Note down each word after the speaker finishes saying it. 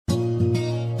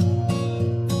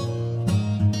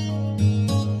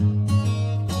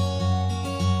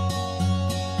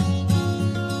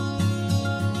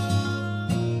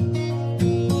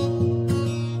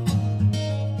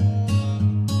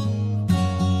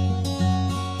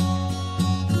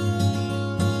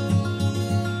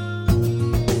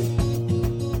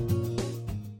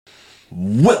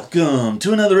Welcome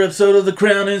to another episode of The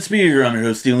Crown and Spear. I'm your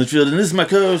host, Steve Litchfield, and this is my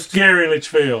co-host, Gary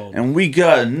Litchfield. And we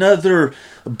got another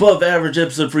above-average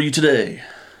episode for you today.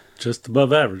 Just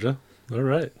above average, huh? All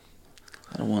right.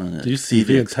 I don't want to You see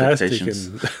the fantastic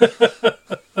expectations.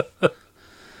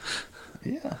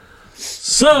 Yeah.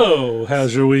 So,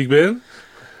 how's your week been?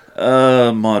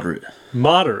 Moderate.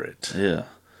 Moderate. Yeah.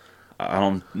 I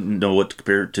don't know what to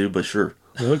compare it to, but sure.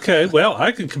 Okay, well,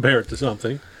 I can compare it to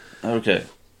something. Okay.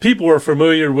 People are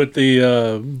familiar with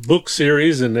the book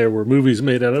series, and there were movies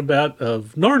made out of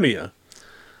Narnia.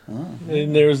 Oh.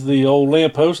 And there's the old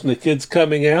lamppost and the kids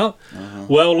coming out. Uh-huh.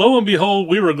 Well, lo and behold,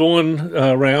 we were going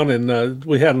around, and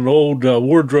we had an old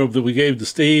wardrobe that we gave to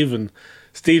Steve, and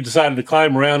Steve decided to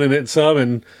climb around in it some,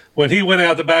 and when he went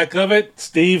out the back of it,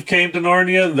 Steve came to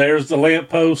Narnia. There's the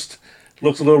lamppost.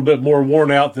 Looks a little bit more worn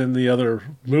out than the other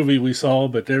movie we saw,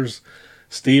 but there's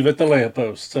Steve at the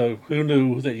lamppost. So who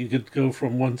knew that you could go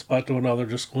from one spot to another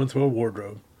just going through a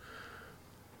wardrobe?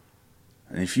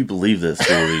 And if you believe that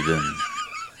story,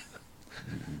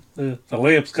 then... The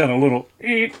lamp's kind of a little...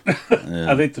 Yeah.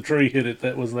 I think the tree hit it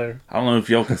that was there. I don't know if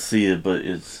y'all can see it, but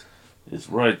it's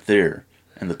right there,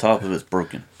 and the top of it's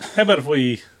broken. How about if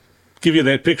we give you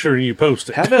that picture and you post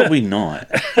it? How about we not?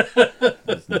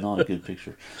 That's not a good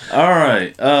picture. All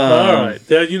right. All right.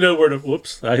 Now you know where to...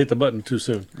 Whoops, I hit the button too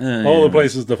soon. All the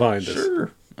places to find us.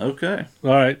 Sure. Okay. All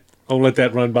right. I'll let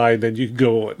that run by and then you can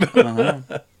go on.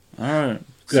 All right.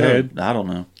 Go ahead. I don't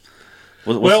know.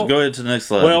 Well, go ahead to the next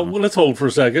slide. Well, let's hold for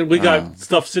a second. We got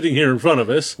stuff sitting here in front of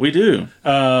us. We do.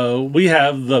 We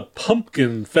have the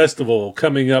Pumpkin Festival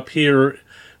coming up here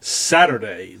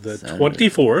Saturday, the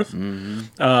 24th,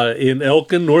 in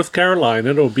Elkin, North Carolina.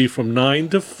 It'll be from 9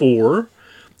 to 4.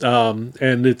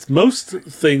 And it's most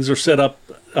things are set up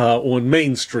on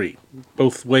Main Street,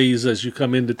 both ways as you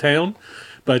come into town.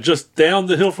 But just down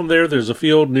the hill from there, there's a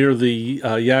field near the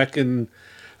Yadkin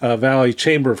Valley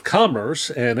Chamber of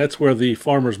Commerce, and that's where the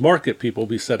farmers market people will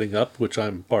be setting up, which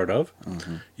I'm part of.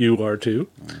 Mm-hmm. You are too.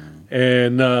 Mm-hmm.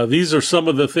 And these are some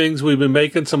of the things we've been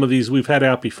making. Some of these we've had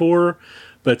out before,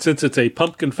 but since it's a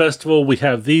pumpkin festival, we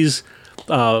have these.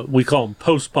 We call them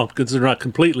post pumpkins. They're not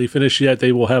completely finished yet.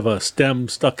 They will have a stem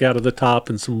stuck out of the top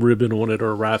and some ribbon on it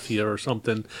or raffia or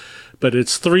something. But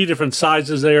it's 3 different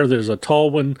sizes there. There's a tall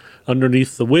one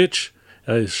underneath the witch,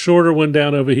 a shorter one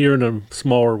down over here, and a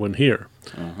smaller one here.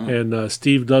 Uh-huh. And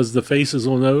Steve does the faces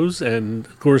on those, and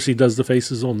of course he does the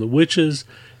faces on the witches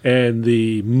and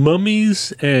the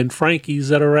mummies and Frankies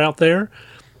that are out there.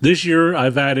 This year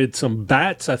I've added some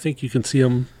bats. I think you can see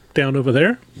them down over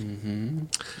there. Mm-hmm.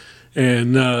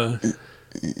 And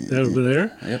over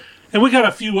there. Yep. And we got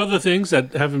a few other things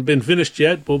that haven't been finished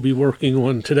yet. We'll be working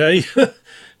on today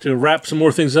to wrap some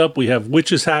more things up. We have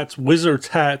witches' hats, wizards'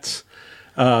 hats.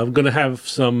 I'm going to have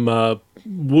some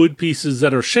wood pieces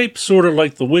that are shaped sort of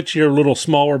like the witch here, a little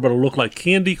smaller, but it'll look like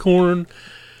candy corn.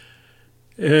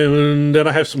 And then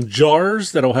I have some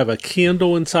jars that'll have a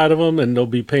candle inside of them, and they'll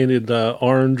be painted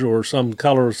orange or some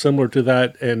color similar to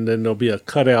that. And then there'll be a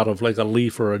cutout of like a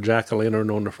leaf or a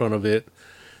jack-o'-lantern on the front of it.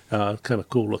 Kind of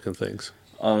cool looking things.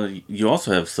 You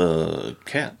also have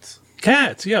cats.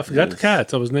 Cats, yeah, I forgot the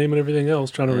cats. I was naming everything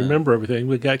else, trying to remember everything.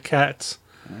 We got cats.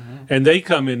 And they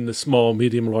come in the small,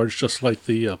 medium, large, just like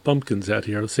the pumpkins out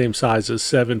here, the same size as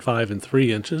 7, 5, and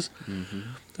 3 inches. Mm-hmm.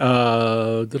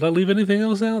 Did I leave anything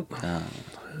else out? I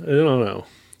don't know.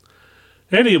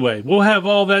 Anyway, we'll have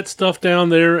all that stuff down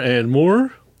there and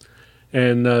more.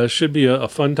 And should be a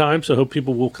fun time, so I hope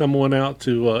people will come on out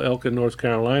to Elkin, North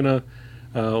Carolina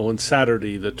on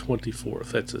Saturday, the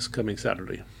 24th. That's this coming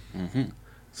Saturday. Mm-hmm.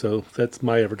 So that's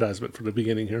my advertisement for the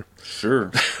beginning here.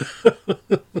 Sure.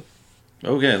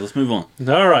 Okay, let's move on.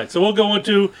 All right, so we'll go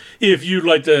into, if you'd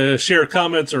like to share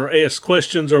comments or ask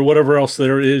questions or whatever else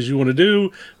there is you want to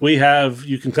do,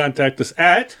 you can contact us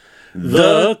at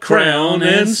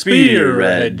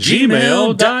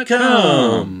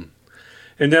thecrownandspear@gmail.com.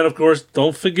 And then, of course,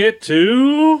 don't forget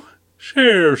to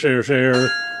share, and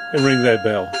ring that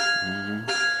bell.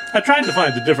 Mm-hmm. I tried to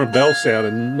find a different bell sound,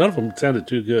 and none of them sounded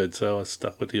too good, so I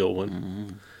stuck with the old one.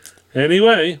 Mm-hmm.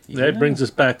 Anyway, that brings us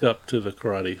back up to the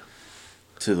karate.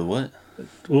 To the what?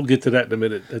 We'll get to that in a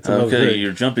minute. That's another thing.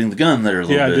 You're jumping the gun there a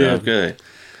little bit. I did. Okay.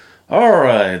 All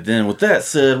right, then with that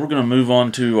said, we're going to move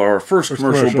on to our first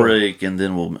commercial break, and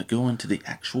then we'll go into the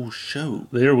actual show.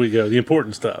 There we go, the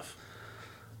important stuff.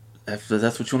 If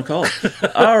that's what you want to call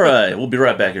it. All right, we'll be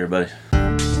right back, everybody.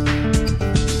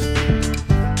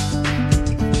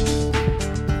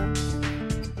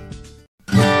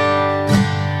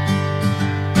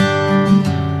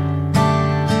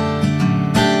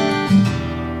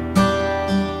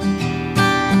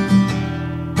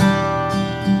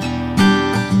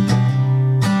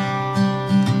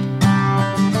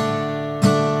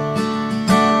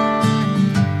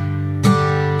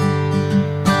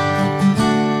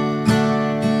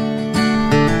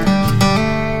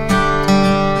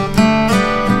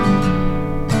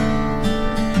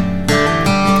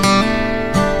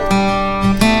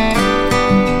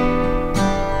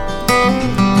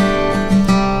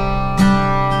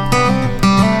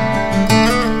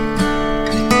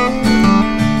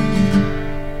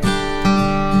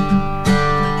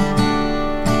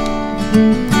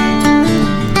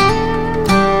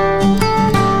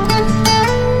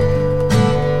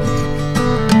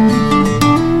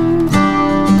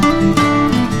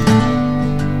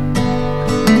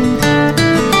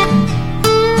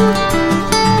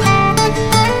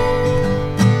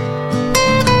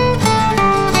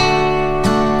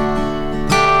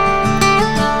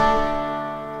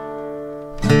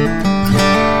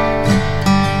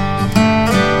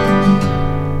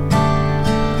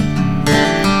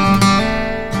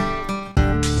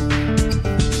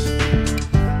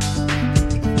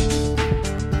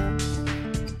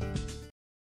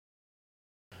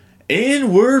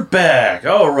 And we're back.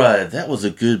 All right, that was a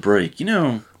good break. You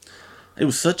know, it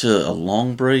was such a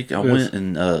long break. I went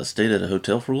and stayed at a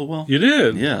hotel for a little while. You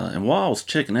did? Yeah, and while I was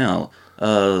checking out,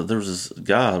 there was this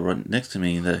guy right next to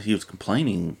me that he was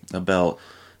complaining about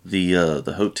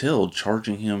the hotel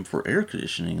charging him for air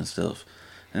conditioning and stuff.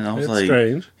 And I was like,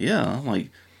 strange. Yeah, I'm like,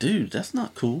 dude, that's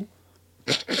not cool.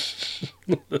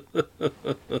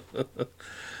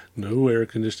 No air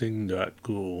conditioning, not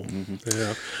cool. Mm-hmm.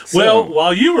 Yeah. So, well,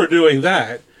 while you were doing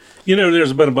that, you know,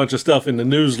 there's been a bunch of stuff in the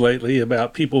news lately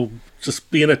about people just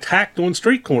being attacked on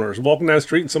street corners, walking down the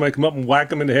street and somebody come up and whack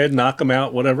them in the head, knock them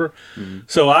out, whatever. Mm-hmm.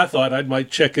 So I thought I might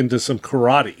check into some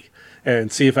karate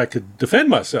and see if I could defend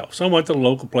myself. So I went to the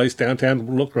local place downtown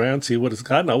to look around, see what it's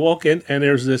got, and I walk in, and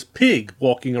there's this pig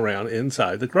walking around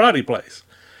inside the karate place.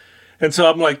 And so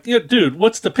I'm like, yeah, dude,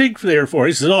 what's the pig there for?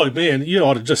 He says, oh, man, you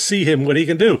ought to just see him, what he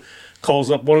can do. Calls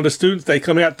up one of the students. They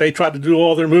come out. They try to do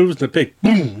all their moves, and the pig,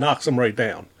 boom, knocks them right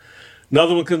down.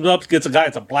 Another one comes up, gets a guy,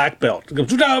 it's a black belt. He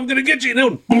goes, no, I'm going to get you.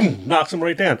 And boom, knocks him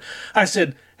right down. I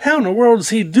said, how in the world does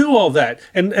he do all that?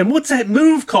 And what's that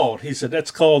move called? He said, that's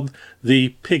called the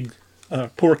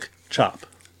pork chop.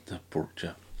 The pork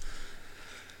chop.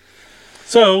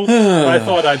 So I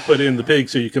thought I'd put in the pig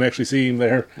so you can actually see him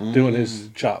there doing his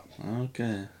chop.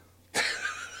 Okay.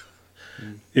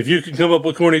 If you can come up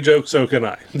with corny jokes, so can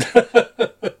I.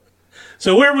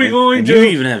 So where are we going, Joe? You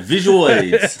even have visual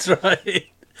aids. That's right.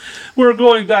 We're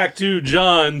going back to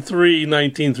John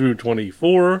 3:19 through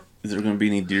 24. Is there going to be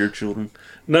any dear children?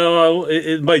 No,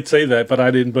 it might say that, but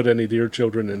I didn't put any dear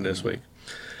children in this week.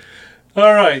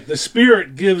 All right, the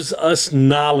Spirit gives us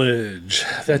knowledge.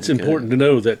 That's important to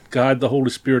know, that God, the Holy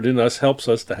Spirit in us, helps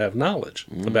us to have knowledge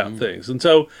about things. And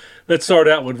so let's start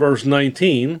out with verse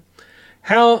 19.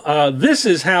 This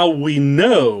is how we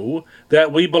know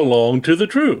that we belong to the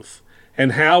truth,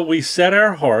 and how we set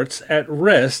our hearts at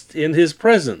rest in His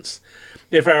presence.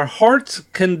 If our hearts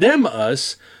condemn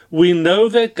us, we know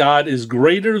that God is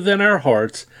greater than our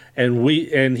hearts, and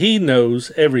He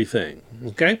knows everything.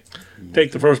 Okay?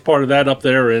 Take the first part of that up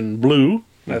there in blue.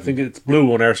 I think it's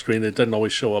blue on our screen. It doesn't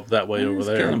always show up that way over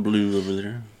there. It's kind of blue over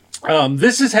there.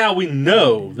 This is how we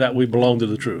know that we belong to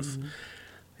the truth.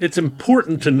 It's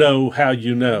important to know how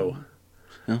you know.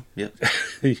 Oh, yep.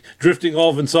 Drifting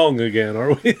off in song again,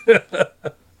 are we?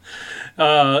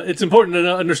 It's important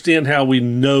to understand how we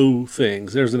know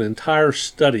things. There's an entire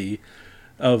study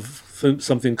of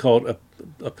something called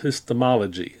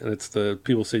epistemology, and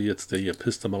people say it's the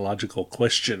epistemological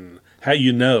question. How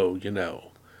you know, you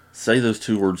know. Say those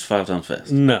two words 5 times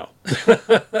fast. No.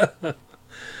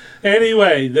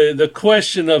 Anyway, the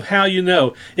question of how you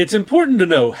know. It's important to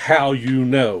know how you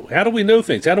know. How do we know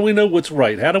things? How do we know what's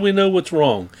right? How do we know what's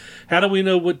wrong? How do we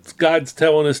know what God's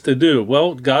telling us to do?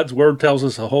 Well, God's Word tells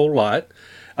us a whole lot.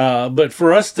 But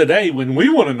for us today, when we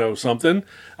want to know something,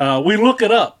 we look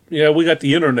it up. You know, we got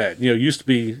the internet. You know, it used to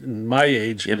be in my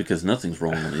age. Yeah, because nothing's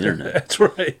wrong on the internet. That's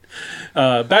right.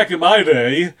 Back in my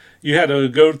day, you had to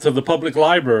go to the public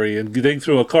library and dig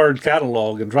through a card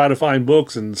catalog and try to find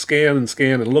books and scan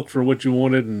and look for what you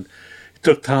wanted, and it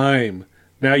took time.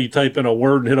 Now you type in a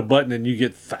word and hit a button, and you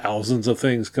get thousands of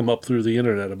things come up through the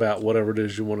internet about whatever it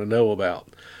is you want to know about.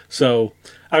 So,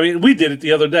 I mean, we did it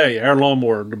the other day. Our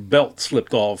lawnmower, the belt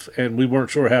slipped off, and we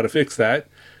weren't sure how to fix that.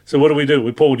 So what do?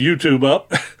 We pulled YouTube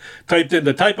up, typed in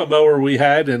the type of mower we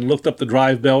had, and looked up the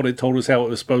drive belt. It told us how it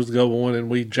was supposed to go on, and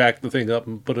we jacked the thing up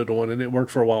and put it on, and it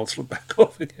worked for a while and slipped back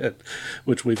off again,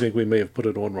 which we think we may have put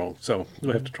it on wrong. So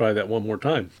we'll have to try that one more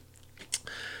time.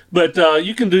 But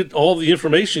you can do all the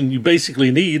information you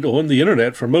basically need on the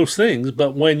internet for most things,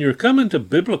 but when you're coming to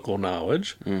biblical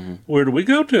knowledge, where do we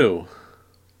go to?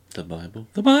 The Bible.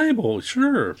 The Bible,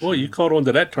 sure. Boy, you caught on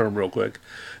to that term real quick.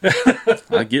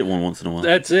 I get one once in a while.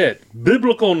 That's it.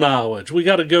 Biblical knowledge. We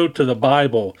got to go to the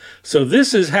Bible. So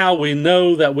this is how we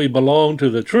know that we belong to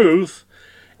the truth,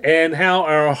 and how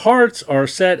our hearts are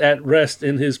set at rest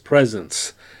in His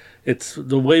presence. It's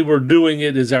the way we're doing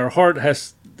it is our heart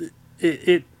has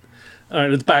it. All right,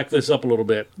 let's back this up a little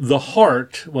bit. The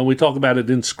heart, when we talk about it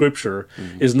in Scripture,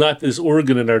 is not this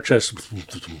organ in our chest,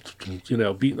 you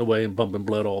know, beating away and pumping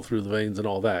blood all through the veins and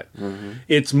all that.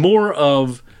 It's more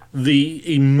of the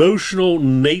emotional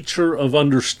nature of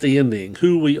understanding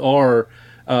who we are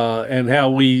and how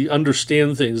we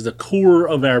understand things. The core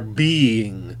of our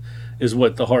being is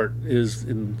what the heart is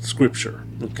in Scripture,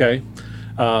 okay?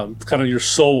 It's kind of your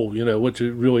soul, you know, what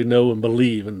you really know and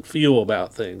believe and feel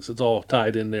about things. It's all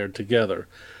tied in there together.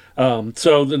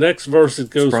 So the next verse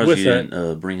that goes Surprised with you that.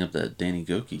 didn't bring up that Danny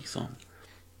Goki song.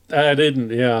 I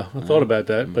didn't, yeah. I thought about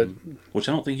that, but which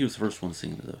I don't think he was the first one to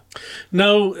sing it, though.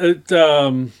 No,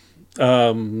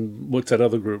 what's that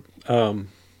other group?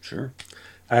 Sure.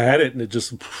 I had it, and it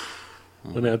just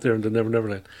went out there into Never Never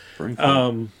Land. Bring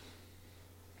forth.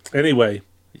 Anyway,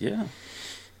 Yeah.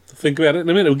 think about it in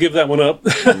a minute. We'll give that one up.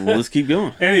 Well, let's keep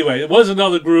going. Anyway, it was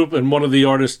another group, and one of the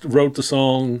artists wrote the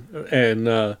song, and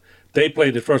they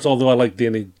played it first. Although I like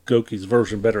Danny Gokey's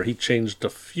version better, he changed a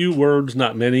few words,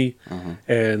 not many,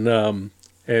 and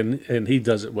he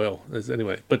does it well.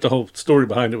 Anyway, but the whole story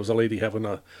behind it was a lady having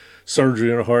a surgery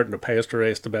in her heart, and the pastor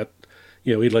asked about,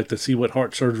 he'd like to see what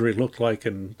heart surgery looked like,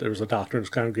 and there was a doctor in his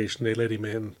congregation. They let him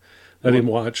in, let him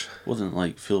watch. Wasn't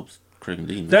like Phillips, Craig and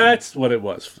Dean. That's what it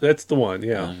was. That's the one.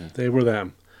 Yeah, Okay. They were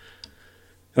them.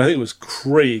 And I think it was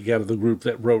Craig out of the group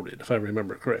that wrote it, if I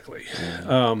remember correctly.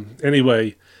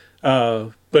 Anyway,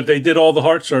 but they did all the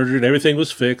heart surgery and everything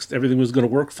was fixed. Everything was going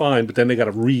to work fine, but then they got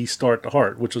to restart the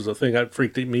heart, which was a thing that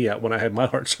freaked me out when I had my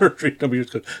heart surgery a couple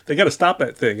years ago. They got to stop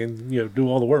that thing and do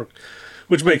all the work,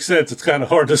 which makes sense. It's kind of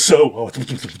hard to sew,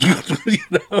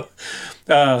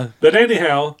 but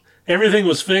anyhow. Everything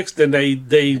was fixed, and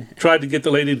they tried to get the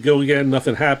lady to go again.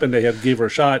 Nothing happened. They had to give her a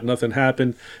shot. Nothing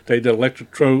happened. They did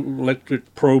electric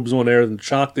probes on there and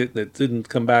shocked it, and it didn't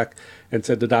come back. And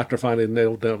said the doctor finally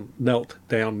knelt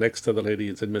down next to the lady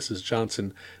and said, "Mrs.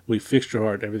 Johnson, we fixed your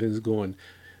heart. Everything's going,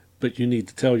 but you need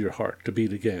to tell your heart to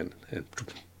beat again." And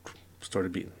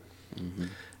started beating. Mm-hmm.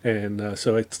 And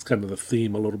so it's kind of the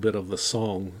theme a little bit of the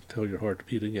song, "Tell Your Heart to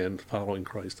Beat Again," following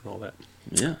Christ and all that.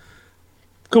 Yeah.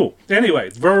 Cool. Anyway,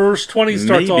 verse 20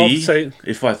 starts off saying...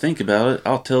 If I think about it,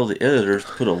 I'll tell the editors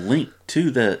to put a link to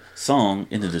that song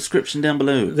in the description down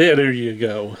below. Yeah, there you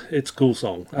go. It's a cool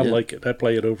song. I like it. I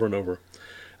play it over and over.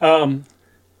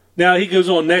 Now, he goes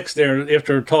on next there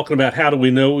after talking about how do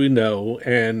we know,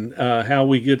 and how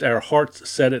we get our hearts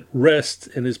set at rest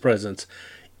in his presence.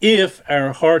 If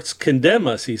our hearts condemn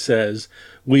us, he says,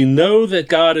 we know that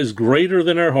God is greater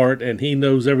than our heart and he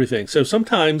knows everything. So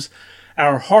sometimes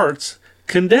our hearts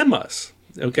condemn us,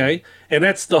 okay? And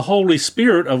that's the Holy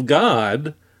Spirit of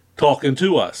God talking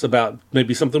to us about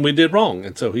maybe something we did wrong.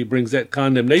 And so he brings that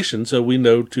condemnation so we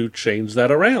know to change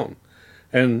that around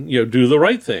and, do the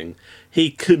right thing. He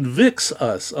convicts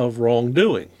us of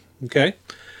wrongdoing, okay?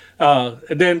 And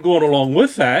then going along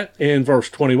with that, in verse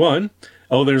 21,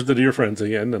 there's the dear friends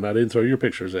again, and I didn't throw your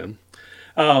pictures in.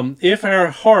 If our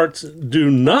hearts do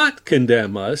not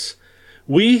condemn us,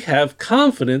 we have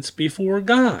confidence before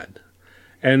God.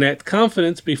 And that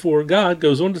confidence before God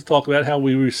goes on to talk about how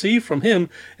we receive from him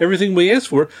everything we ask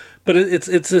for. But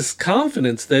it's this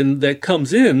confidence then that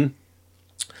comes in.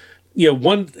 At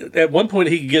one point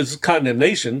he gives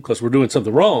condemnation because we're doing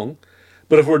something wrong.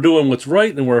 But if we're doing what's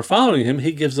right and we're following him,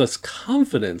 he gives us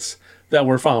confidence that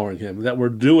we're following him, that we're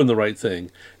doing the right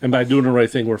thing. And by doing the right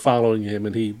thing, we're following him,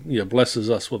 and he blesses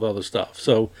us with other stuff.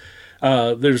 So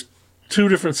there's two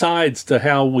different sides to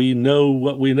how we know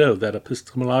what we know, that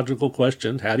epistemological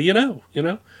question, how do you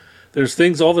know? There's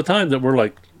things all the time that we're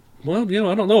like, well,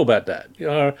 I don't know about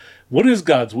that. What is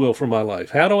God's will for my life?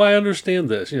 How do I understand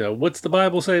this? What's the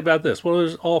Bible say about this? Well,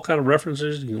 there's all kind of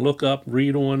references you can look up,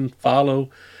 read on, follow.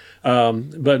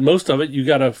 But most of it, you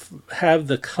got to have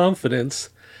the confidence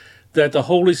that the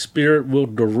Holy Spirit will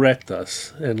direct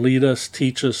us and lead us,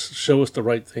 teach us, show us the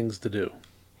right things to do.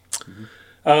 Mm-hmm.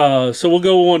 So we'll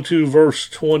go on to verse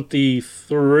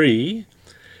 23.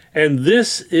 And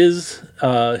this is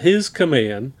his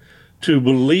command, to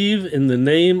believe in the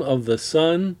name of the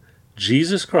Son,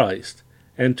 Jesus Christ,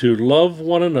 and to love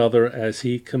one another as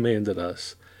he commanded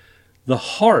us. The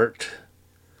heart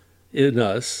in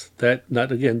us, that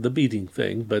not again the beating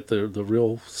thing, but the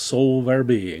real soul of our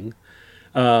being,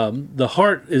 the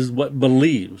heart is what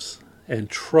believes and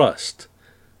trusts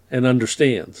and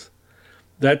understands.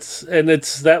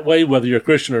 It's that way whether you're a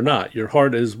Christian or not. Your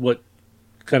heart is what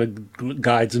kind of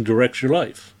guides and directs your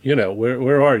life.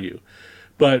 Where are you?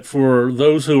 But for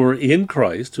those who are in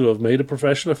Christ, who have made a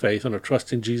profession of faith and are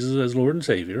trusting Jesus as Lord and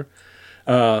Savior,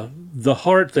 the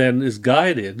heart then is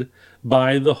guided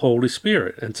by the Holy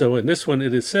Spirit. And so in this one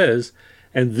it says,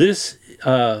 and this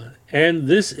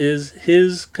is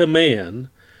his command,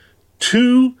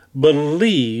 to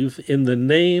believe in the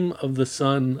name of the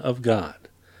Son of God.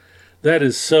 That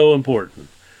is so important.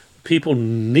 People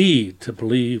need to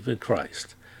believe in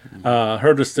Christ. I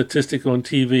heard a statistic on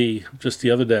TV just the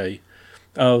other day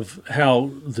of how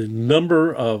the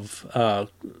number of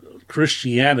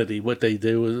Christianity, what they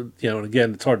do is, and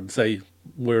again, it's hard to say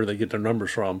where they get their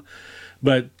numbers from,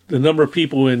 but the number of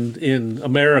people in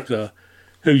America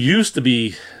who used to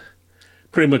be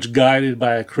pretty much guided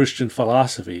by a Christian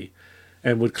philosophy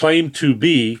and would claim to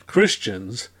be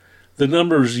Christians, the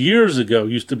numbers years ago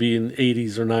used to be in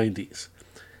 80s or 90s.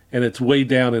 and it's way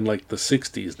down in like the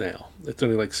 60s now. It's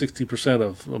only like 60%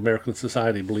 of American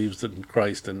society believes in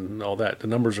Christ and all that. The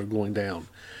numbers are going down.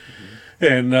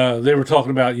 And they were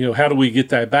talking about, how do we get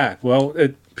that back? Well,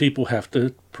 people have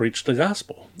to preach the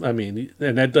gospel. I mean,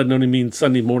 and that doesn't only mean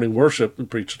Sunday morning worship and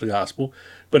preach the gospel,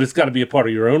 but it's got to be a part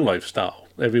of your own lifestyle.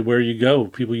 Everywhere you go,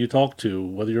 people you talk to,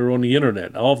 whether you're on the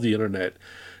internet, off the internet,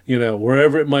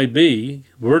 wherever it might be,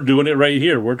 we're doing it right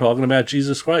here. We're talking about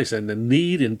Jesus Christ and the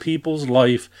need in people's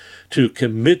life to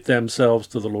commit themselves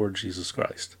to the Lord Jesus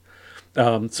Christ.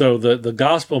 So the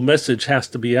gospel message has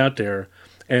to be out there.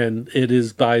 And it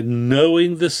is by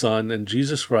knowing the Son and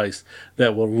Jesus Christ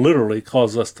that will literally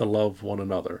cause us to love one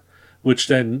another, which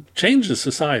then changes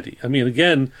society. I mean,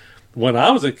 again, when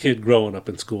I was a kid growing up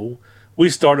in school, we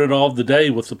started off the day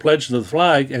with the pledge to the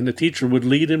flag, and the teacher would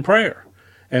lead in prayer.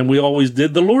 And we always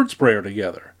did the Lord's Prayer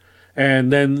together.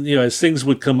 And then, as things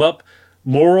would come up,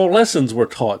 moral lessons were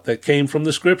taught that came from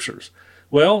the Scriptures.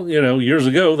 Well, years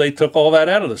ago, they took all that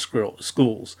out of the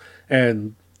schools.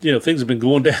 And things have been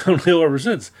going downhill ever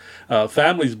since.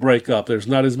 Families break up. There's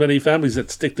not as many families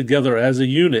that stick together as a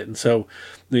unit. And so,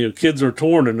 kids are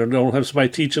torn and they don't have somebody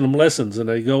teaching them lessons, and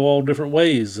they go all different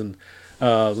ways. And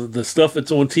the stuff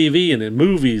that's on TV and in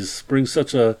movies brings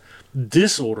such a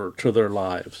disorder to their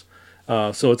lives.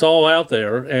 So it's all out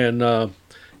there. And,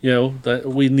 that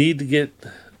we need to get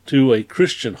to a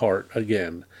Christian heart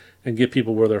again and get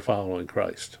people where they're following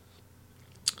Christ.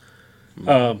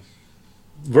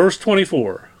 Verse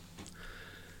 24.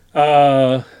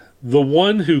 The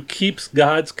one who keeps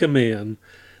God's command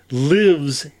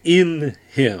lives in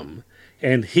him,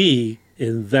 and he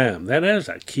in them. That is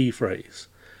a key phrase.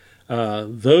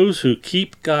 Those who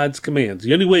keep God's commands.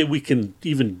 The only way we can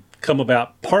even come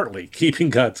about partly keeping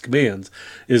God's commands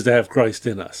is to have Christ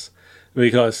in us,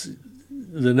 because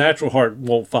the natural heart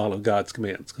won't follow God's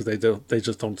commands because they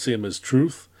just don't see them as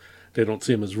truth. They don't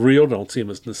see them as real. They don't see them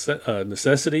as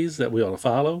necessities that we ought to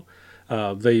follow.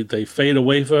 They fade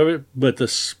away from it, but the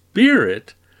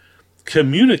Spirit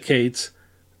communicates,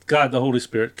 God the Holy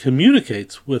Spirit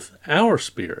communicates with our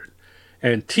spirit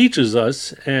and teaches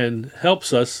us and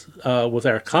helps us with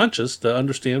our conscience to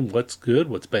understand what's good,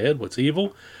 what's bad, what's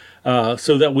evil,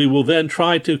 so that we will then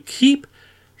try to keep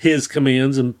his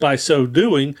commands, and by so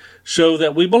doing, show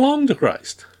that we belong to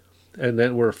Christ and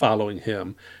that we're following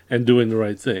him and doing the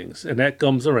right things. And that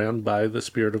comes around by the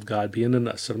Spirit of God being in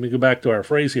us. So let me go back to our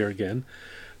phrase here again.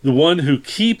 The one who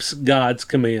keeps God's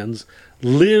commands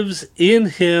lives in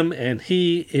him, and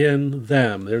he in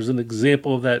them. There's an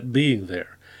example of that being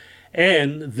there.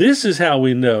 And this is how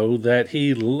we know that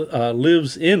he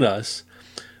lives in us.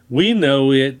 We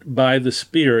know it by the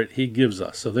Spirit he gives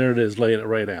us. So there it is, laying it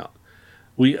right out.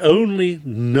 We only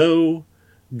know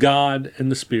God and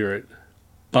the Spirit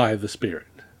by the Spirit.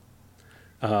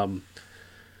 I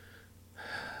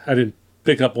didn't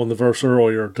pick up on the verse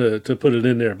earlier to put it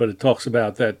in there, but it talks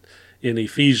about that in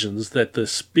Ephesians, that the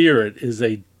Spirit is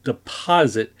a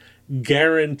deposit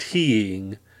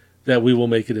guaranteeing that we will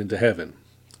make it into heaven.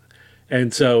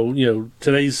 And so,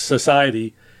 today's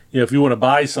society, if you want to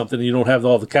buy something and you don't have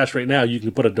all the cash right now, you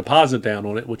can put a deposit down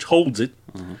on it, which holds it,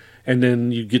 and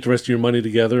then you get the rest of your money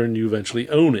together and you eventually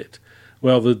own it.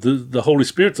 Well, the Holy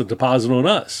Spirit's a deposit on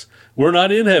us. We're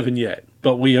not in heaven yet,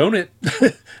 but we own it.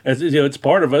 As it's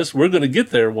part of us. We're going to get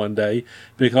there one day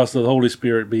because of the Holy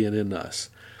Spirit being in us.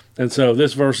 And so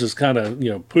this verse is kind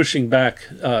of, pushing back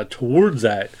towards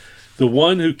that. The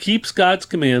one who keeps God's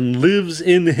command lives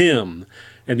in him.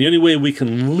 And the only way we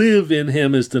can live in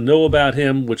him is to know about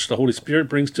him, which the Holy Spirit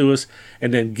brings to us,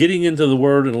 and then getting into the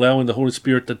Word and allowing the Holy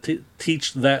Spirit to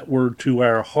teach that Word to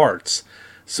our hearts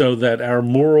so that our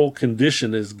moral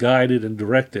condition is guided and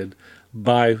directed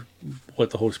by what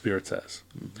the Holy Spirit says.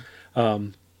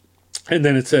 And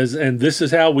then it says, and this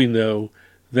is how we know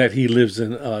that he lives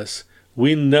in us.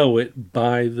 We know it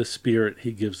by the Spirit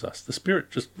he gives us. The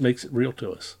Spirit just makes it real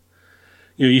to us.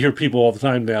 You hear people all the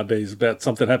time nowadays about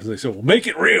something happens, they say, well, make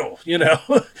it real,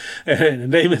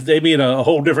 and they mean a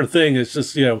whole different thing. It's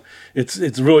just,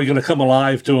 it's really going to come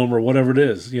alive to them or whatever it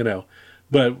is,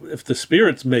 But if the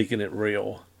Spirit's making it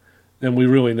real, then we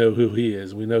really know who he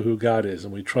is. We know who God is,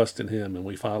 and we trust in him, and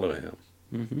we follow him.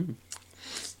 Mm-hmm.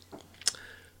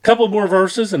 Couple more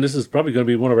verses, and this is probably going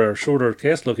to be one of our shorter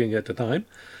casts looking at the time.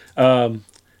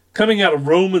 Coming out of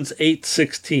Romans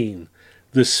 8:16,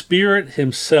 the Spirit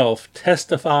himself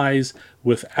testifies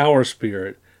with our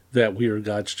spirit that we are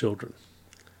God's children.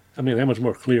 I mean, how much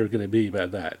more clear can it be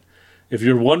about that? If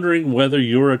you're wondering whether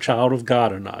you're a child of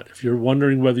God or not, if you're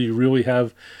wondering whether you really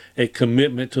have a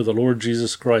commitment to the Lord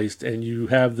Jesus Christ and you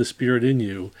have the Spirit in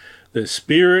you, the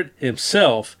Spirit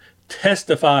himself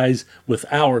testifies with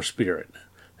our spirit.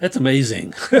 That's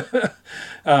amazing.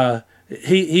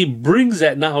 He brings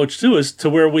that knowledge to us to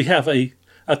where we have a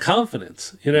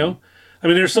confidence, you know? I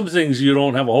mean, there's some things you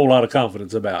don't have a whole lot of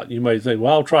confidence about. You might think,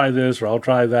 well, I'll try this or I'll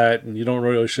try that, and you don't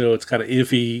really show it's kind of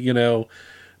iffy, you know?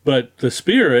 But the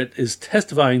Spirit is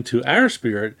testifying to our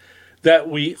spirit that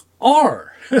we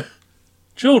are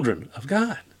children of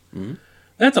God. Mm-hmm.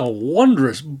 That's a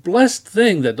wondrous, blessed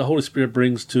thing that the Holy Spirit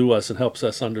brings to us and helps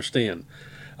us understand.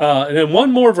 And then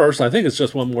one more verse, I think it's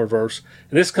just one more verse,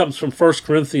 and this comes from 1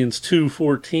 Corinthians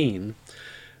 2:14.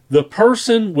 The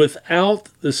person without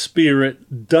the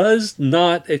Spirit does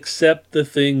not accept the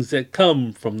things that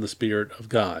come from the Spirit of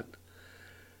God.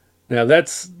 Now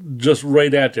that's just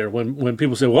right out there when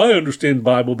people say, well, I understand the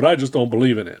Bible, but I just don't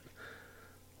believe in it.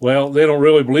 Well, they don't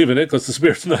really believe in it because the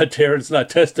Spirit's not there. It's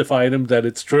not testifying them that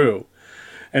it's true.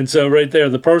 And so right there,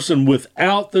 the person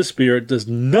without the Spirit does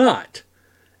not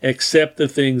accept the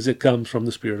things that comes from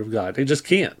the Spirit of God. They just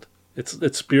can't.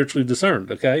 It's spiritually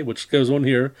discerned, okay, which goes on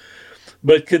here.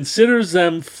 But considers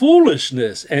them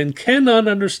foolishness and cannot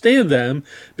understand them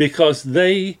because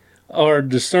they are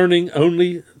discerning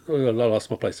only... I lost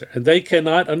my place there. And they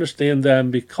cannot understand them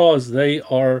because they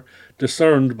are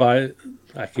discerned by...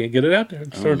 I can't get it out there.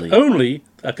 Discerned only.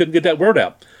 I couldn't get that word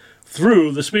out.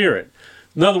 Through the Spirit.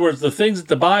 In other words, the things that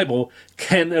the Bible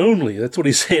can only... That's what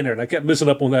he's saying there, and I kept messing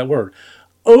up on that word.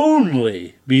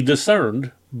 Only be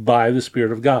discerned by the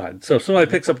Spirit of God. So if somebody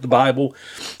picks up the Bible,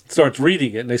 starts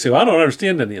reading it, and they say, well, I don't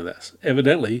understand any of this.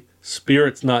 Evidently,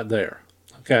 Spirit's not there.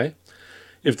 Okay?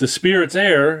 If the Spirit's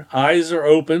there, eyes are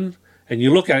open, and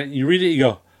you look at it, and you read it, you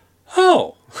go,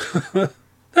 oh,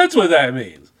 that's what that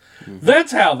means. Mm-hmm.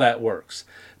 That's how that works.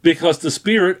 Because the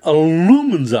Spirit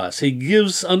illumines us. He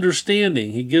gives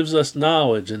understanding. He gives us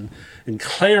knowledge and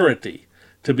clarity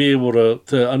to be able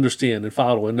to understand and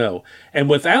follow and know. And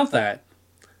without that,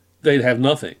 they'd have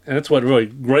nothing. And that's what really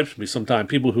gripes me sometimes.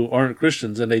 People who aren't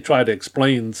Christians and they try to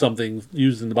explain something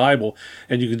used in the Bible,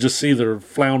 and you can just see they're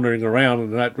floundering around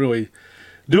and not really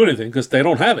do anything because they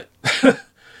don't have it.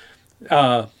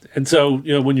 And so,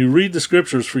 you know, when you read the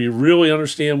scriptures, for you really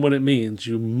understand what it means,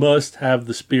 you must have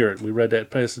the Spirit. We read that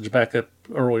passage back up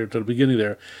earlier to the beginning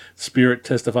there. Spirit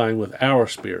testifying with our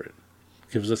spirit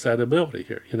gives us that ability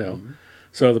here, you know. Mm-hmm.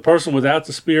 So the person without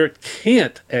the Spirit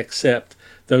can't accept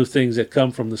those things that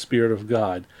come from the Spirit of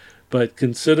God, but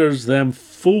considers them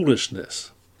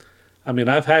foolishness. I mean,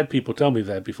 I've had people tell me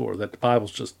that before, that the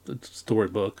Bible's just a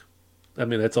storybook. I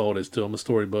mean, that's all it is to them, a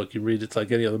storybook. You read it's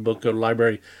like any other book, go to the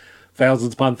library,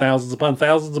 thousands upon thousands upon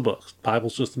thousands of books. The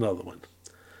Bible's just another one.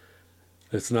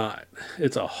 It's not.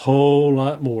 It's a whole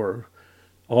lot more.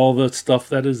 All the stuff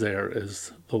that is there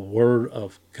is the Word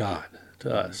of God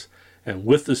to us. And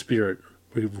with the Spirit,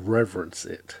 we reverence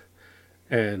it.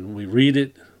 And we read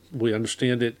it, we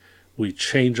understand it, we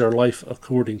change our life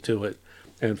according to it,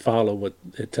 and follow what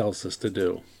it tells us to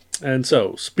do. And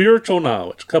so, spiritual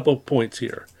knowledge, a couple of points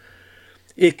here.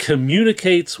 It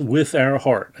communicates with our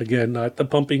heart. Again, not the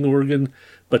pumping organ,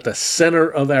 but the center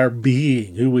of our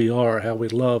being, who we are, how we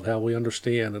love, how we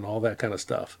understand, and all that kind of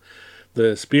stuff.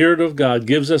 The Spirit of God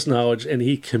gives us knowledge, and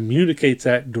He communicates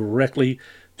that directly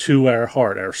to our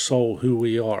heart, our soul, who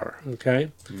we are.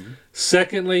 Okay? Mm-hmm.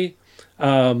 Secondly,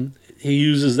 He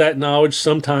uses that knowledge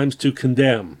sometimes to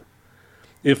condemn.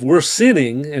 If we're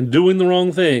sinning and doing the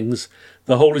wrong things,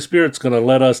 the Holy Spirit's going to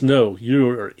let us know you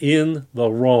are in the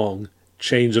wrong.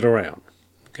 Change it around.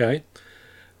 Okay?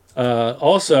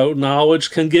 Also, knowledge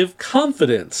can give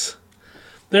confidence.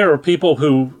 There are people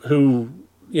who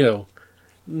you know,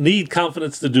 need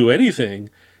confidence to do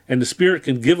anything, and the Spirit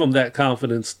can give them that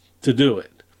confidence to do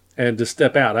it and to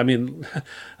step out. I mean,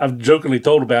 I've jokingly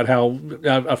told about how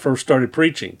I first started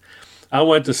preaching. I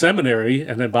went to seminary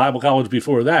and then Bible college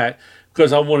before that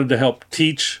because I wanted to help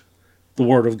teach the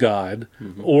Word of God,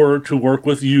 mm-hmm. or to work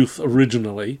with youth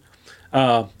originally.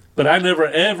 But I never,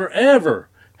 ever, ever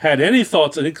had any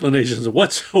thoughts and inclinations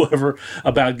whatsoever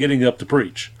about getting up to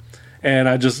preach. And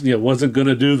I just, wasn't going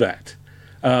to do that.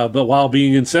 But while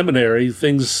being in seminary,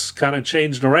 things kind of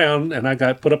changed around, and I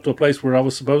got put up to a place where I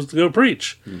was supposed to go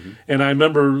preach. Mm-hmm. And I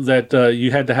remember that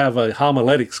you had to have a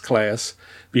homiletics class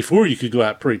before you could go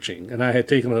out preaching. And I had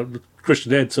taken a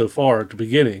Christian Ed so far at the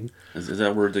beginning. Is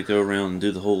that where they go around and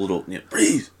do the whole little,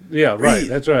 breathe? Yeah, breathe. Right.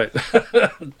 That's right.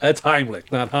 That's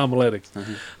Heimlich, not homiletics.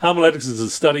 Mm-hmm. Homiletics is a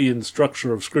study in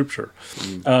structure of Scripture.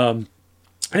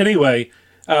 Mm-hmm. Anyway,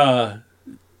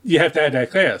 you have to have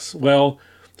that class. Well,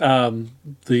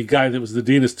 the guy that was the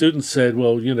dean of students said,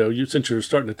 well, since you're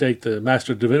starting to take the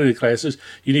Master of Divinity classes,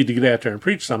 you need to get out there and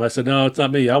preach some. I said, no, it's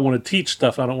not me. I want to teach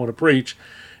stuff. I don't want to preach.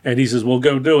 And he says, well,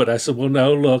 go do it. I said, well,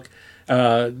 no, look,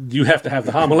 you have to have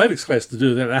the homiletics class to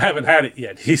do that. And I haven't had it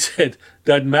yet. He said,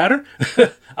 doesn't matter.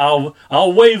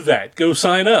 I'll waive that. Go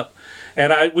sign up.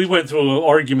 And we went through an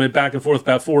argument back and forth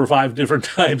about 4 or 5 different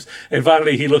times. And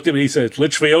finally he looked at me and he said,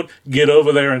 Litchfield, get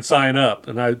over there and sign up.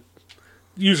 And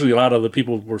usually a lot of the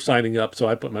people were signing up, so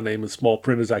I put my name in small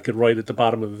print as I could write at the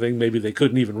bottom of the thing. Maybe they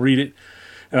couldn't even read it.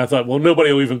 And I thought, well,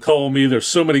 nobody will even call me. There's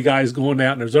so many guys going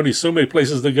out, and there's only so many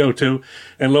places to go to.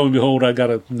 And lo and behold, I got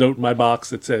a note in my box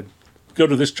that said, go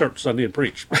to this church Sunday and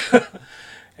preach.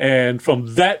 And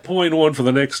from that point on, for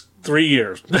the next 3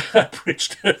 years, I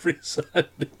preached every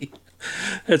Sunday.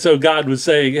 And so God was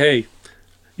saying, hey,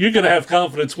 you're going to have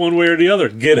confidence one way or the other.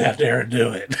 Get out there and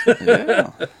do it.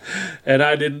 Yeah. And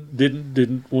I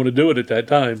didn't want to do it at that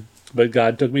time, but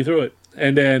God took me through it.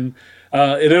 And then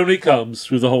it only comes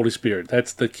through the Holy Spirit.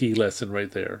 That's the key lesson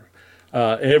right there.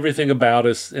 Everything about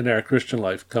us in our Christian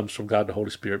life comes from God, the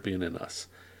Holy Spirit being in us.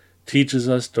 Teaches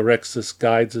us, directs us,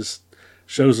 guides us,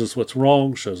 shows us what's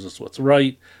wrong, shows us what's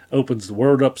right, opens the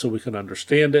Word up so we can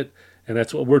understand it. And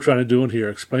that's what we're trying to do in here.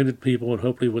 Explain it to people, and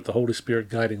hopefully with the Holy Spirit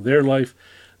guiding their life,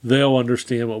 they'll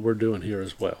understand what we're doing here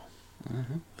as well.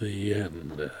 Mm-hmm. The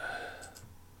end.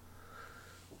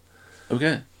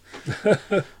 Okay.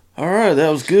 All right, that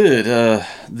was good.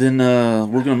 Then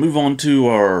we're going to move on to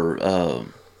our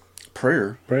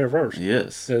prayer. Prayer first.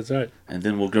 Yes. That's right. And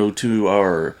then we'll go to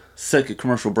our second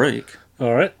commercial break.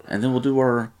 All right. And then we'll do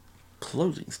our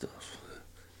closing stuff.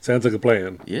 Sounds like a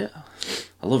plan. Yeah.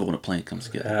 I love it when a plan comes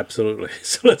together. Absolutely.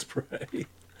 So let's pray.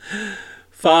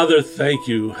 Father, thank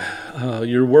you.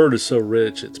 Your word is so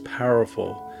rich. It's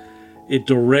powerful. It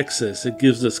directs us. It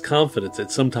gives us confidence.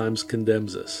 It sometimes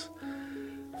condemns us.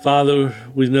 Father,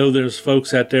 we know there's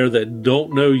folks out there that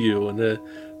don't know you, and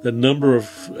the number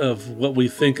of what we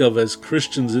think of as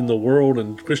Christians in the world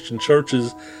and Christian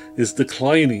churches is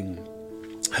declining.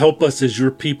 Help us as your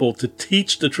people to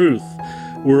teach the truth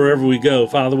wherever we go.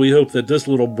 Father, we hope that this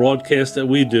little broadcast that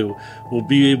we do will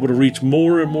be able to reach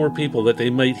more and more people, that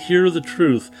they might hear the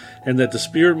truth and that the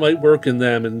Spirit might work in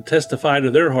them and testify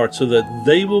to their hearts so that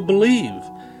they will believe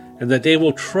and that they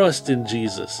will trust in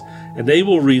Jesus and they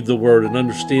will read the Word and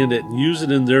understand it and use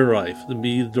it in their life and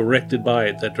be directed by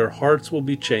it, that their hearts will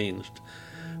be changed.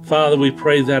 Father, we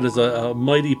pray that is a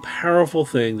mighty, powerful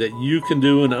thing that you can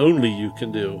do and only you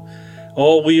can do.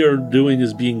 All we are doing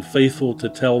is being faithful to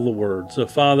tell the word. So,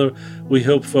 Father, we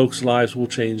hope folks' lives will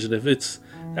change. And if it's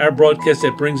our broadcast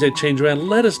that brings that change around,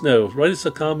 let us know. Write us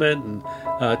a comment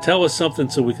and tell us something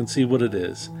so we can see what it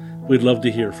is. We'd love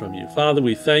to hear from you. Father,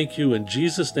 we thank you in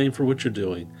Jesus' name for what you're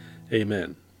doing.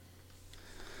 Amen.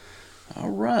 All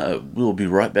right. We'll be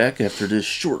right back after this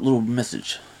short little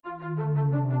message.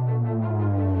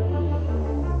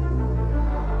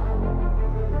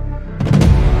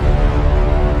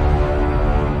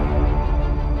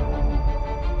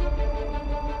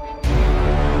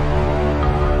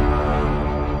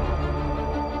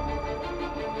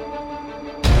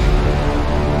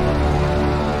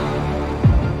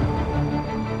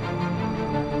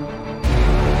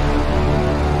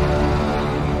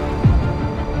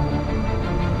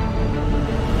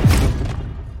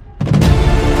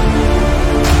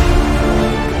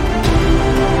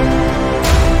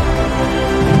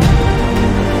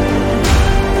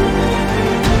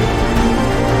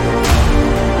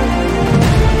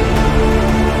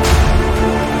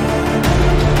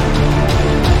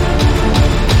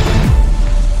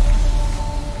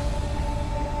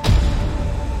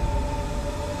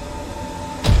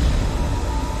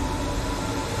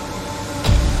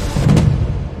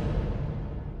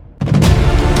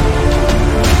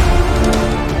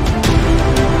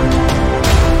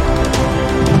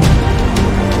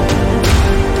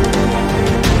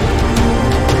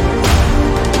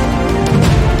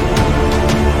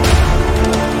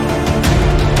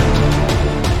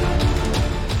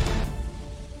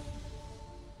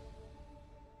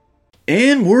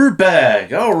 And we're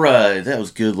back. All right, that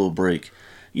was a good little break.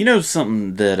 You know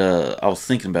something that I was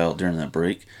thinking about during that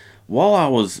break? While I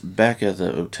was back at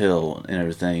the hotel and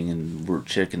everything, and we're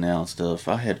checking out and stuff,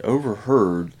 I had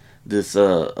overheard this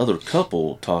other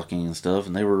couple talking and stuff,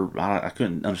 and they were I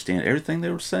couldn't understand everything they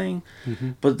were saying,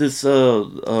 but this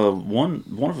one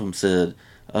of them said,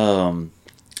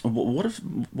 what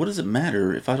does it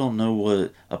matter if I don't know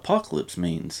what apocalypse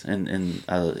means? And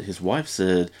his wife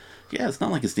said, yeah, it's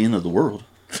not like it's the end of the world.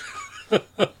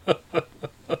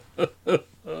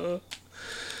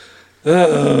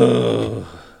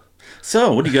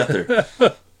 So, what do you got there?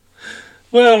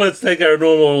 Well, let's take our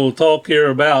normal talk here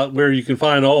about where you can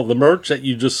find all of the merch that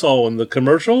you just saw in the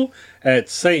commercial at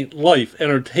St. Life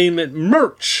Entertainment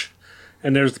Merch.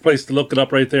 And there's the place to look it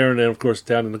up right there. And then, of course,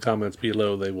 down in the comments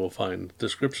below, they will find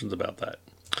descriptions about that.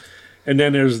 And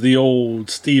then there's the old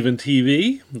Steven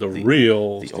TV, the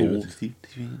real the Steven. old Steve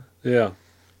TV. Yeah.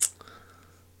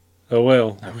 Oh,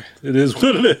 well. It is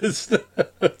what it is.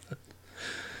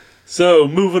 So,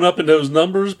 moving up in those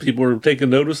numbers, people are taking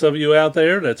notice of you out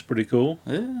there. That's pretty cool.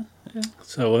 Yeah.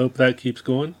 So, I hope that keeps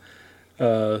going.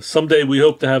 Someday we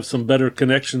hope to have some better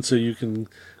connection so you can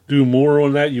do more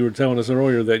on that. You were telling us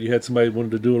earlier that you had somebody who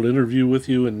wanted to do an interview with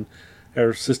you, and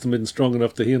our system isn't strong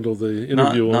enough to handle the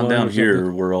interview. Not down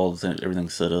here where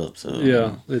everything's set up. So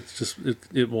yeah, it's just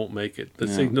it won't make it. The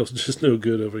signal's just no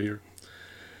good over here.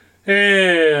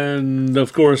 And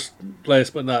of course,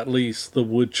 last but not least, the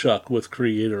Woodchuck with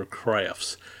Creator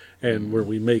Crafts, and where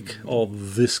we make all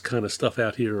this kind of stuff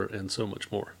out here and so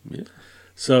much more. Yeah.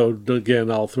 So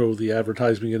again, I'll throw the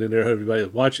advertisement in there. Everybody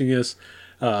that's watching this,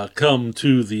 come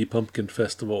to the Pumpkin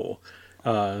Festival.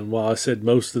 And while I said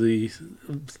most of the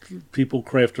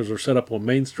crafters are set up on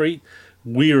Main Street,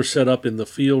 we are set up in the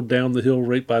field down the hill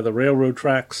right by the railroad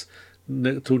tracks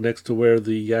next to where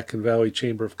the Yadkin Valley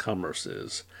Chamber of Commerce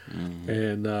is.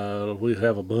 And we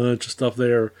have a bunch of stuff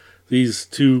there. These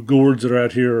 2 gourds that are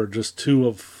out here are just 2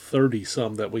 of 30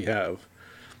 some that we have.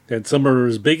 And some are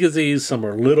as big as these, some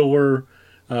are littler.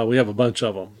 We have a bunch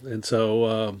of them. And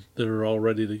so they're all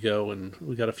ready to go. And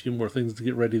we got a few more things to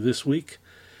get ready this week.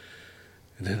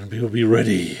 And then we'll be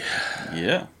ready.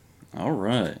 Yeah. All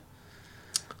right.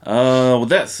 With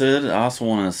that said, I also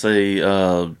want to say,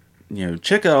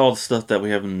 check out all the stuff that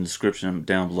we have in the description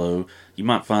down below. You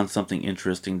might find something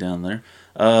interesting down there.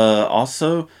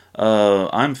 Also,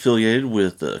 I'm affiliated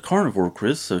with Carnivore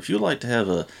Crisp, so if you'd like to have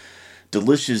a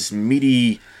delicious,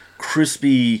 meaty,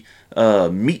 crispy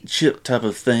meat chip type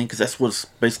of thing, because that's what it's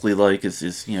basically like,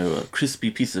 is a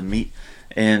crispy piece of meat,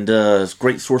 and it's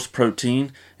great source of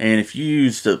protein. And if you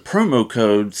use the promo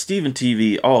code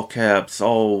StephenTV, all caps,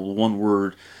 all one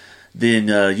word, then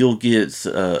you'll get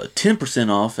 10%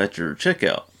 off at your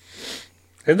checkout.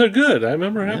 And they're good. I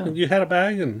remember having you had a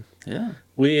bag, and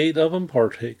we ate of them,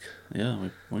 partake. Yeah,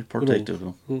 we partaked of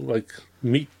them. Like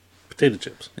meat potato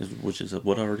chips. Which is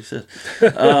what I already said.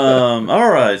 All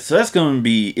right, so that's going to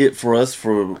be it for us,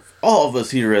 for all of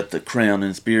us here at the Crown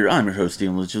and Spear. I'm your host,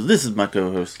 Stephen Litchfield. This is my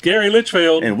co-host, Gary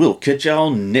Litchfield. And we'll catch y'all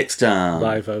next time.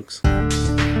 Bye, folks.